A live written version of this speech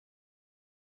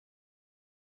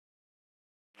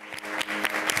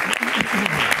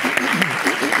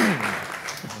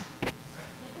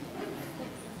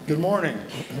Good morning.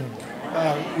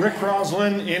 Rick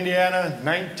Crosslin, Indiana,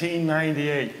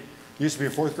 1998. Used to be a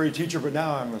fourth grade teacher, but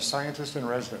now I'm a scientist in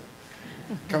resident.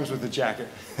 Comes with the jacket.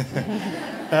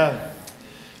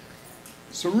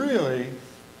 So really,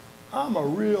 I'm a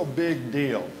real big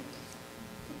deal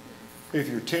if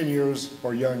you're 10 years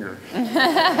or younger.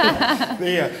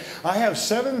 I have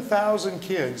 7,000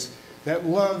 kids that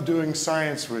love doing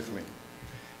science with me.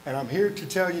 And I'm here to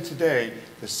tell you today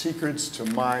the secrets to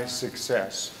my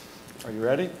success. Are you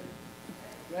ready?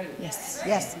 Ready. Yes.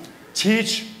 Yes.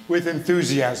 Teach with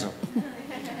enthusiasm.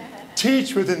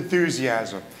 Teach with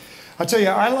enthusiasm. I'll tell you,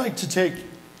 I like to take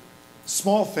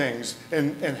small things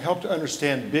and help to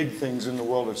understand big things in the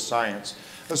world of science.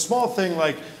 A small thing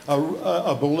like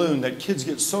a balloon that kids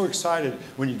get so excited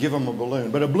when you give them a balloon.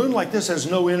 But a balloon like this has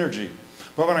no energy.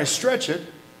 But when I stretch it,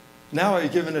 now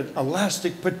I've given it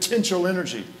elastic potential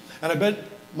energy. And I bet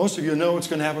most of you know what's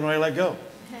going to happen when I let go.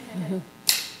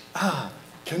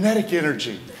 Kinetic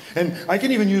energy. And I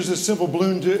can even use this simple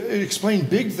balloon to explain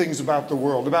big things about the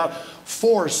world, about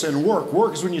force and work.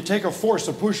 Work is when you take a force,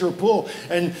 a push or pull,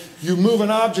 and you move an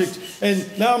object. And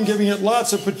now I'm giving it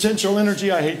lots of potential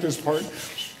energy. I hate this part.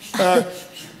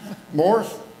 More?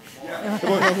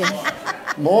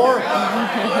 More?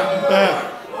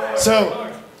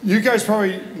 So you guys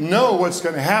probably know what's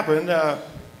going to happen.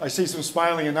 I see some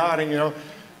smiling and nodding, you know.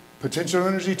 Potential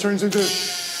energy turns into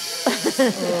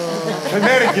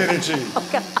kinetic energy.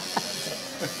 Okay.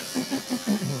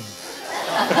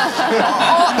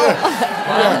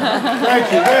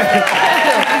 Thank you.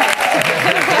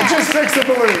 Just fix the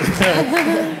balloon.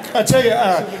 I tell you,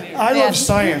 I love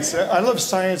science. I love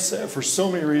science for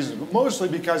so many reasons, but mostly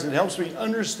because it helps me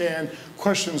understand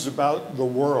questions about the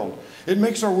world. It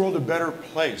makes our world a better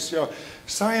place. You know,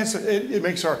 science, it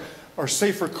makes our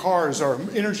safer cars, our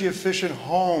energy efficient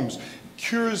homes,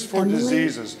 cures for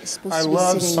diseases. I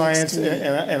love science,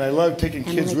 and I love taking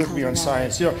kids with me on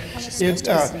science. You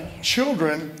know,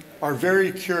 children are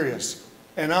very curious,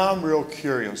 and I'm real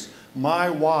curious.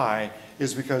 My why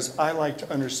is because I like to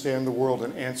understand the world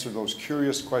and answer those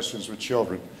curious questions with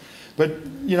children. But,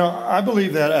 you know, I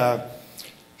believe that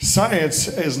science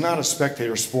is not a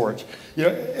spectator sport. You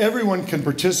know, everyone can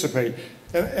participate,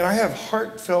 and I have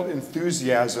heartfelt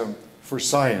enthusiasm for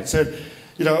science. And,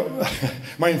 you know,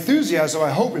 my enthusiasm,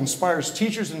 I hope, inspires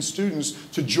teachers and students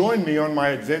to join me on my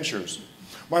adventures.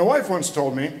 My wife once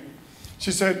told me,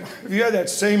 she said, if you had that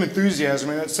same enthusiasm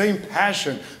and that same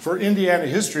passion for Indiana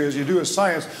history as you do as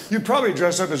science, you'd probably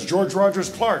dress up as George Rogers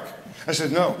Clark. I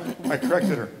said, no. I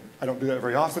corrected her. I don't do that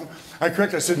very often. I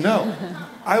said, no.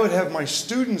 I would have my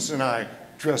students and I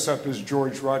dress up as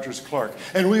George Rogers Clark.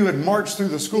 And we would march through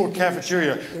the school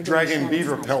cafeteria dragging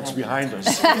beaver pelts behind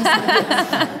us.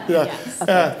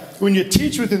 When you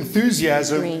teach with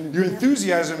enthusiasm, your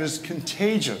enthusiasm is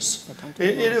contagious.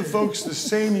 It evokes the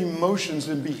same emotions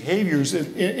and behaviors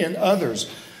in others.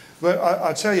 But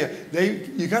I'll tell you,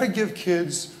 you got to give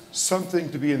kids something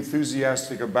to be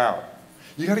enthusiastic about.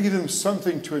 You got to give them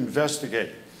something to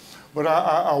investigate. But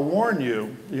I'll warn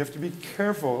you, you have to be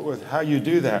careful with how you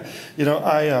do that. You know,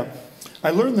 I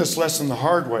learned this lesson the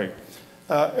hard way.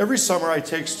 Every summer I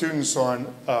take students on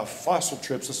fossil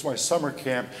trips. This is my summer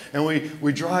camp. And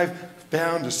we drive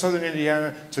down to southern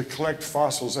Indiana to collect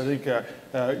fossils. I think, yeah,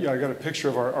 I got a picture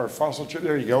of our fossil trip.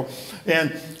 There you go.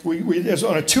 And it's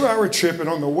on a 2-hour trip, and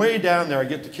on the way down there, I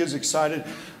get the kids excited.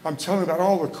 I'm telling them about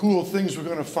all the cool things we're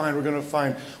going to find. We're going to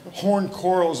find horned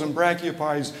corals and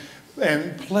brachiopods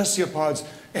and plesiopods,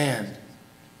 and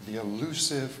the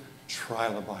elusive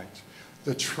trilobite.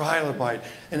 The trilobite,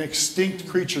 an extinct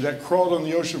creature that crawled on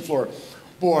the ocean floor.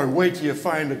 Boy, wait till you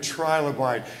find a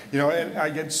trilobite. You know, and I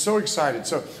get so excited.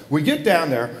 So we get down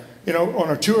there, you know, on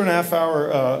a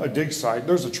 2.5-hour dig site.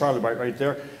 There's a trilobite right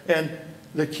there. And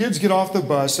the kids get off the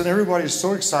bus, and everybody's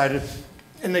so excited.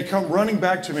 And they come running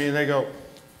back to me, and they go,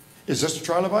 is this a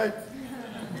trilobite?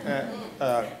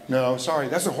 No, sorry,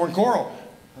 that's a horned coral.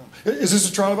 Is this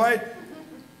a trilobite?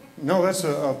 No, that's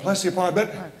a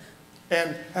plesiopod.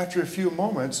 And after a few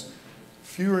moments,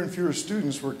 fewer and fewer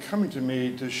students were coming to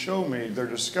me to show me their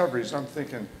discoveries. I'm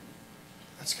thinking,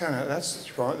 that's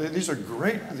wrong. These are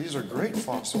great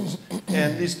fossils.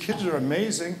 And these kids are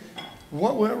amazing.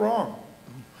 What went wrong?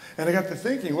 And I got to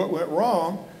thinking, what went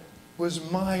wrong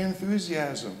was my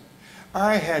enthusiasm.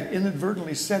 I had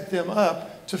inadvertently set them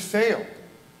up to fail.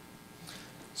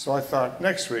 So I thought,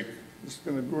 next week,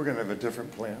 we're going to have a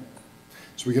different plan.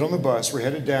 So we get on the bus, we're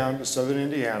headed down to southern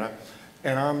Indiana,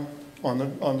 and I'm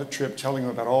on the trip telling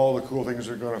them about all the cool things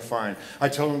they're going to find. I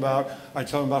tell them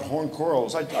about horned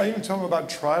corals. I even tell them about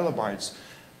trilobites.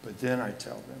 But then I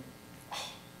tell them, oh,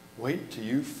 wait till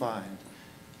you find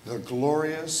the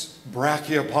glorious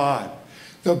brachiopod.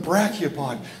 The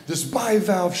brachiopod, this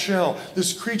bivalve shell,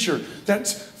 this creature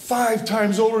that's 5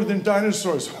 times older than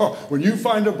dinosaurs. Oh, when you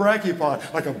find a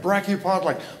brachiopod like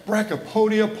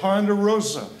Brachypodia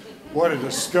ponderosa, what a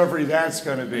discovery that's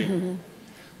going to be.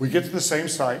 We get to the same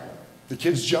site, the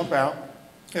kids jump out,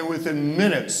 and within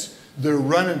minutes, they're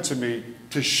running to me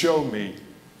to show me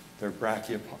their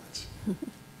brachiopods.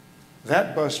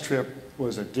 That bus trip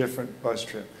was a different bus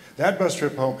trip. That bus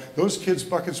trip home, those kids'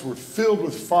 buckets were filled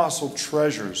with fossil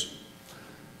treasures.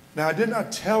 Now, I did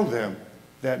not tell them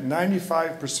that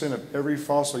 95% of every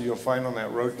fossil you'll find on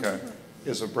that road cut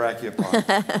is a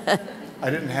brachiopod. I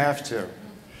didn't have to.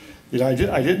 You know, I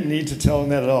didn't need to tell them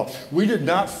that at all. We did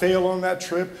not fail on that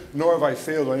trip, nor have I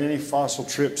failed on any fossil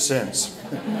trip since.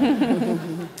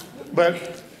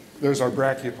 But there's our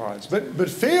brachiopods. But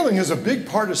failing is a big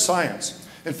part of science.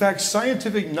 In fact,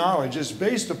 scientific knowledge is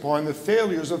based upon the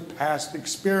failures of past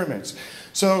experiments.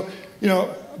 So, you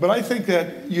know, but I think that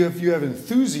if you have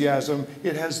enthusiasm,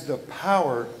 it has the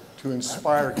power to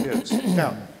inspire kids.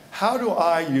 Now, how do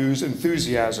I use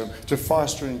enthusiasm to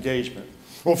foster engagement?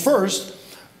 Well, first,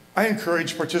 I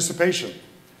encourage participation.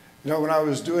 You know, when I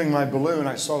was doing my balloon,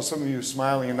 I saw some of you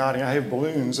smiling and nodding. I have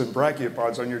balloons and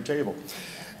brachiopods on your table.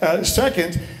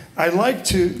 Second, I like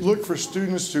to look for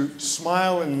students to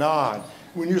smile and nod.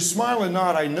 When you smile and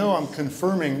nod, I know I'm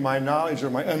confirming my knowledge or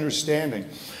my understanding.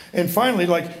 And finally,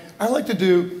 I like to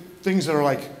do things that are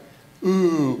like,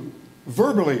 ooh,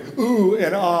 verbally, ooh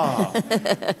and ah.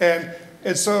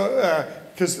 and so,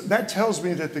 because that tells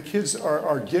me that the kids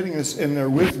are getting this and they're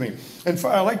with me. And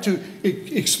I like to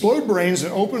explode brains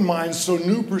and open minds so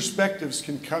new perspectives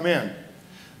can come in.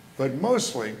 But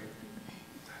mostly,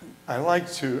 I like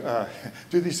to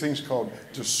do these things called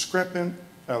discrepant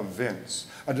events.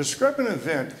 A discrepant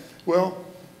event, well,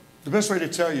 the best way to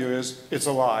tell you is it's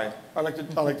a lie. I like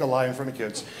to lie in front of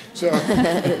kids. So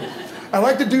I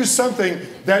like to do something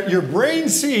that your brain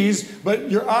sees, but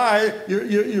your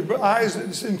eyes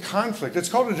is in conflict. It's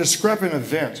called a discrepant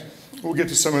event. We'll get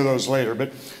to some of those later.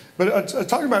 But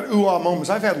talking about ooh-ah moments,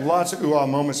 I've had lots of ooh-ah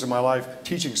moments in my life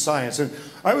teaching science. And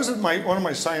I was at one of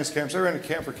my science camps. I ran a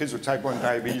camp for kids with type 1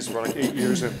 diabetes for like 8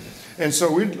 years. And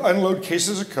so we'd unload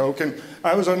cases of Coke, and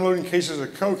I was unloading cases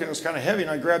of Coke, and it was kind of heavy,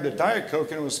 and I grabbed the Diet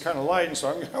Coke, and it was kind of light, and so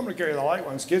I'm going to carry the light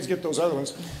ones. Kids, get those other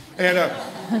ones. And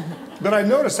but I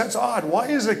noticed that's odd. Why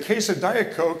is a case of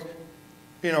Diet Coke,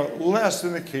 you know, less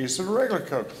than the case of a regular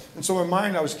Coke? And so in my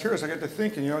mind, I was curious. I got to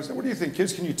thinking, you know, I said, what do you think,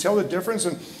 kids? Can you tell the difference?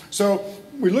 And so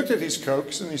we looked at these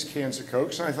Cokes and these cans of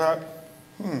Cokes, and I thought,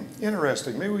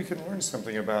 interesting. Maybe we can learn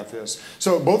something about this.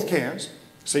 So both cans,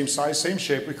 same size, same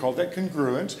shape. We called that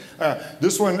congruent.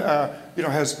 This one, you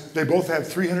know, they both have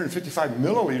 355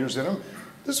 milliliters in them.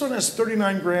 This one has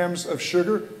 39 grams of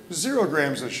sugar, 0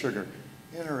 grams of sugar.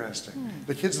 Interesting.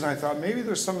 The kids and I thought maybe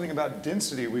there's something about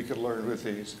density we could learn with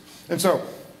these. And so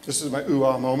this is my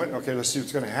ooh-ah moment. Okay, let's see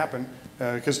what's going to happen.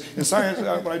 Because in science,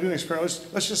 when I do an experiment,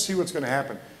 let's just see what's going to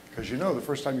happen. Because you know the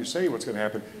first time you say what's going to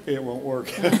happen, it won't work.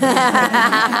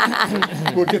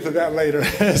 We'll get to that later.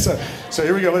 So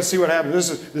here we go. Let's see what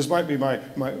happens. This might be my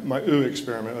ooh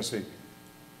experiment. Let's see.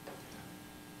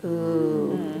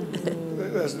 Ooh.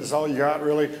 That's all you got,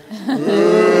 really? Ooh.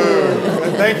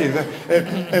 Thank you.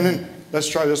 And then let's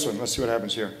try this one. Let's see what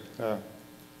happens here.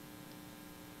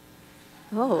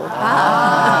 Oh.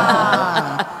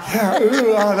 Ah. Yeah,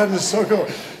 ooh, that is so cool.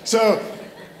 So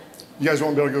you guys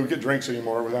won't be able to go get drinks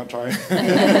anymore without trying.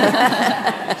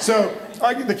 So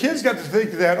the kids got to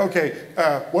think that, okay,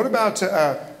 what about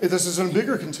if this is in a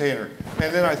bigger container?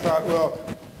 And then I thought, well,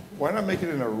 why not make it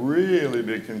in a really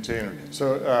big container?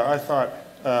 So I thought,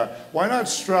 why not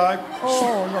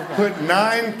put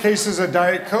 9 cases of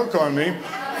Diet Coke on me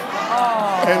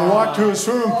and walk to a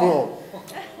swimming pool?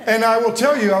 And I will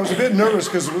tell you, I was a bit nervous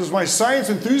because it was my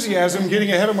science enthusiasm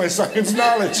getting ahead of my science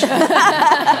knowledge.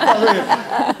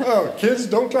 Oh, kids,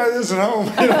 don't try this at home.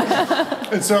 You know?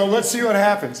 And so let's see what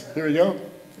happens. Here we go.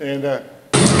 And 3,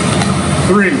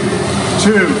 2,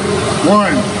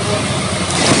 1.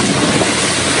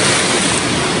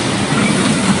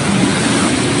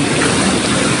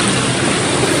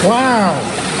 Wow.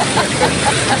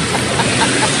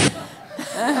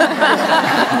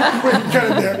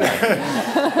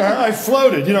 I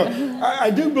floated. You know, I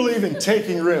do believe in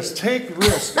taking risks. Take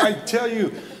risks. I tell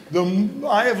you,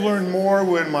 I have learned more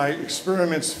when my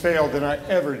experiments failed than I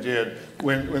ever did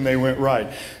when they went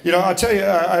right. You know, I'll tell you,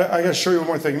 I got to show you one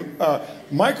more thing.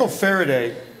 Michael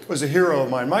Faraday was a hero of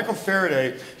mine. Michael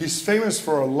Faraday, he's famous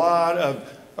for a lot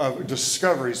of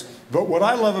discoveries. But what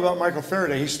I love about Michael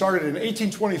Faraday, he started in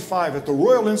 1825 at the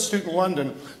Royal Institute in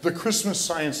London, the Christmas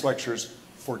Science Lectures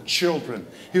for for children.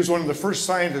 He was one of the first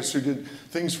scientists who did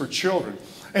things for children.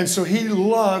 And so he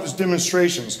loves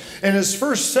demonstrations. And his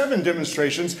first 7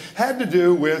 demonstrations had to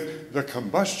do with the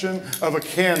combustion of a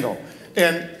candle.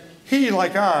 And he,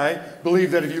 like I,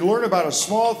 believed that if you learn about a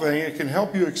small thing, it can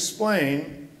help you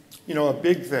explain, you know, a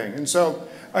big thing. And so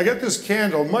I got this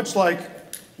candle, much like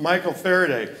Michael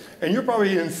Faraday. And you're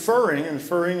probably inferring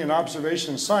in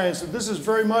observation science that this is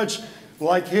very much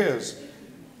like his.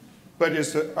 But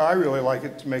I really like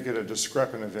it to make it a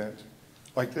discrepant event,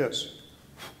 like this.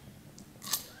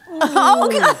 Oh,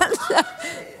 God.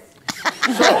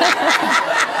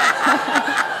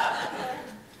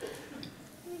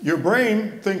 Your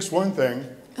brain thinks one thing,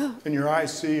 and your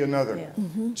eyes see another. Yeah.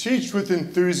 Teach with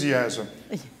enthusiasm.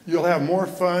 You'll have more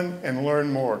fun and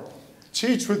learn more.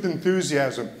 Teach with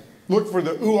enthusiasm. Look for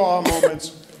the ooh-ah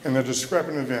moments and the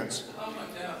discrepant events.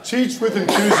 Teach with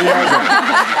enthusiasm.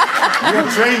 You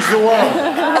have changed the world.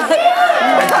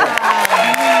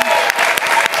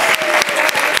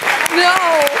 No.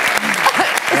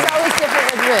 It's always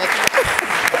different with Rick.